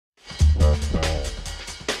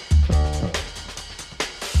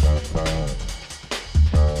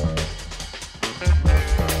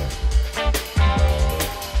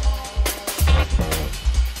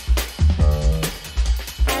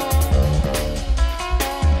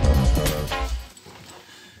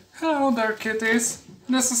there, kitties.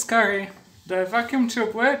 This is Carrie, the vacuum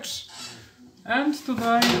tube witch, and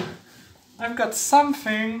today I've got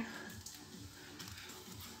something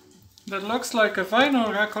that looks like a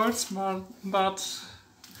vinyl record, but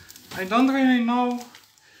I don't really know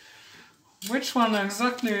which one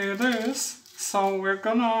exactly it is, so we're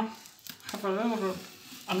gonna have a little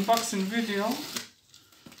unboxing video.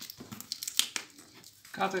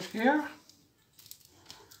 Got it here.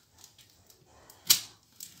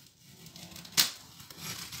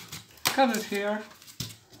 Cut it here,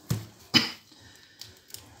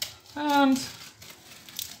 and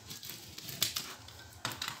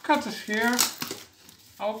cut it here,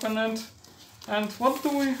 open it, and what do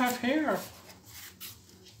we have here?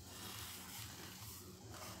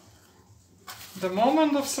 The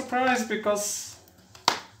moment of surprise, because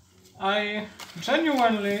I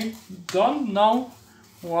genuinely don't know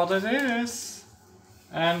what it is,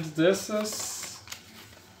 and this is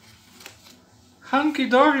Hunky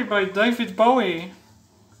Dory by David Bowie.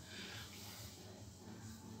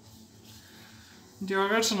 The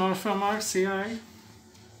original from RCA.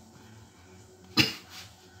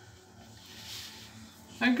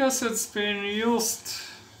 I guess it's been used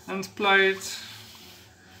and played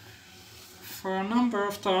for a number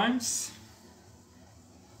of times.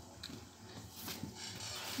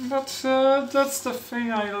 But that's the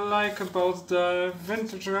thing I like about the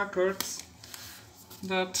vintage records,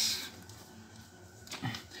 that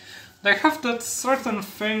they have that certain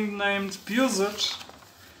thing named usage,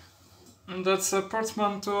 and that's a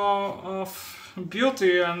portmanteau of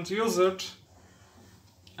beauty and usage,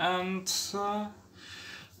 and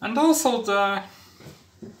also the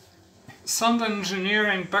sound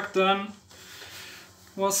engineering back then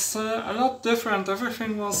was a lot different.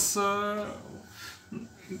 Everything was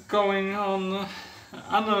going on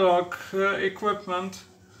analog equipment.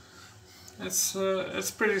 It's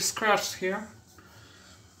pretty scratched here.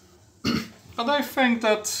 But I think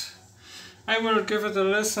that I will give it a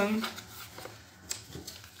listen.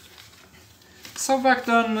 So back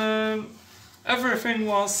then everything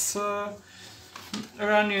was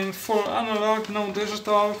running full analog, no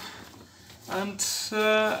digital, and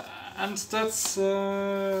that's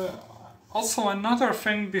also another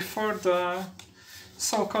thing before the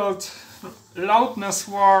so-called loudness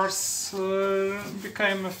wars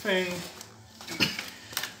became a thing.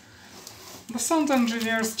 The sound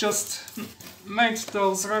engineers just made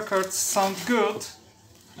those records sound good,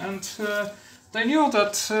 and they knew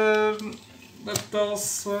that that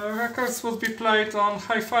those records would be played on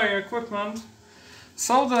hi-fi equipment,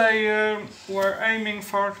 so they were aiming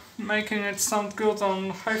for making it sound good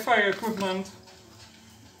on hi-fi equipment.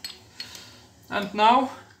 And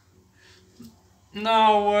now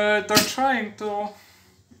they're trying to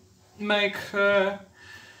make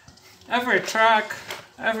every track,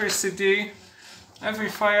 every CD, every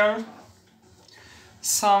file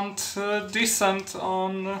sound decent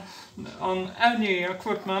on any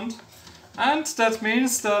equipment, and that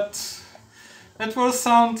means that it will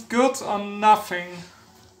sound good on nothing.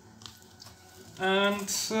 And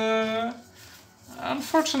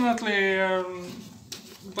unfortunately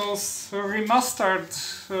those remastered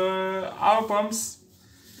albums,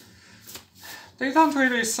 they don't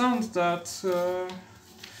really sound that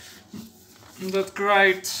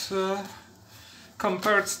great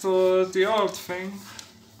compared to the old thing,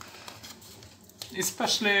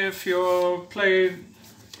 especially if you play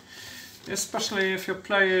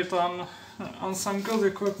it on some good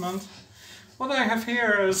equipment. What I have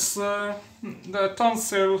here is the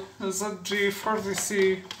Tonsil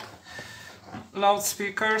ZG40C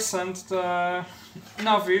loudspeakers and the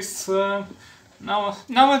Novice. Now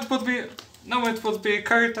it would be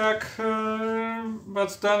Caritek,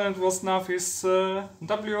 but then it was Novice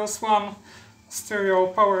WS1 stereo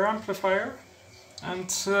power amplifier, and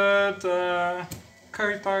the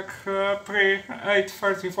Caritek Pre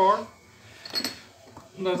 834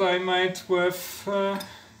 that I made with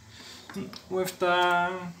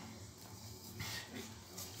the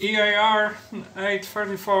EAR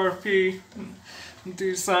 834P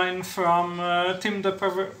design from Team de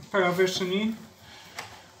Paravicini.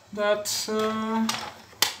 That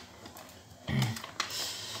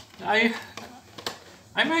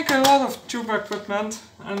I make a lot of tube equipment,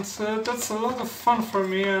 and that's a lot of fun for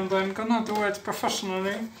me, and I'm gonna do it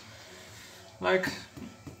professionally. Like,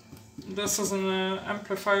 this is an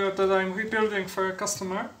amplifier that I'm rebuilding for a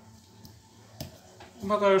customer,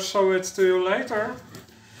 but I'll show it to you later.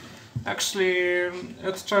 Actually,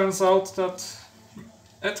 it turns out that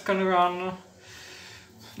it can run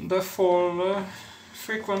the full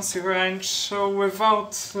frequency range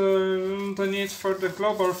without the need for the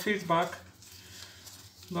global feedback.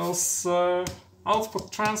 those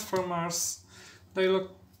output transformers, they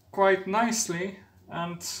look quite nicely,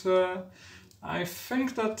 and I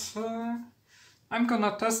think that I'm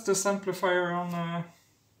gonna test this amplifier on a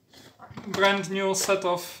brand new set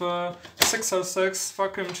of 6L6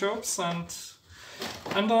 vacuum tubes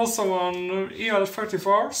and also on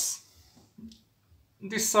EL34s.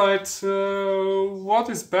 Decide what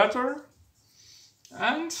is better,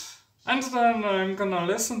 and then I'm gonna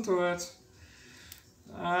listen to it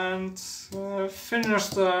and finish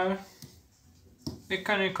the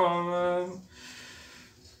mechanical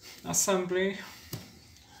assembly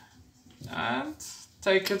and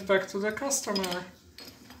take it back to the customer,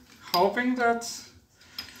 hoping that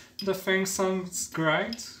the thing sounds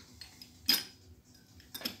great.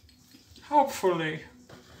 Hopefully.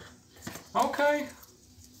 Okay.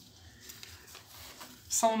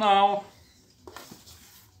 So now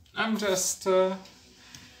I'm just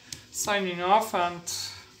signing off, and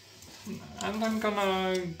I'm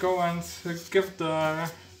gonna go and give the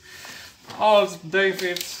old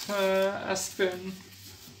David a spin.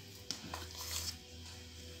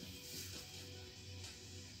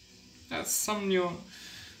 That's some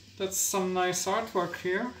nice artwork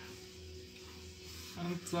here,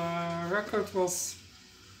 and the record was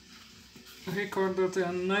recorded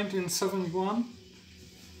in 1971.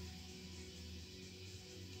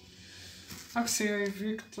 Axia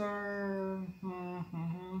Victor.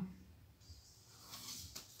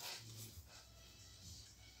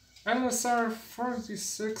 LSR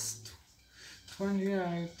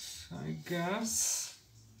 4628, I guess.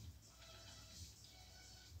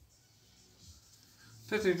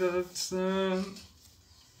 Pity that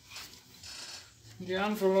the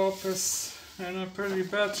envelope is in a pretty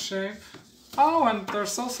bad shape. Oh, and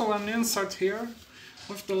there's also an insert here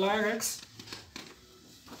with the lyrics.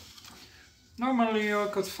 Normally you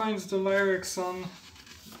could find the lyrics on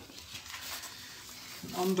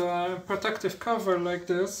the protective cover like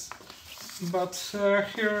this, but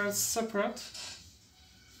here it's separate.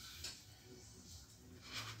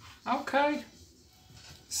 Okay,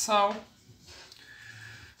 so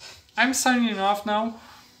I'm signing off now.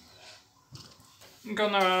 I'm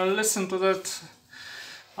gonna listen to that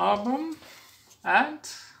album and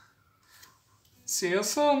see you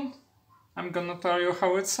soon. I'm gonna tell you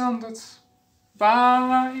how it sounded.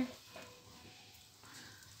 Bye!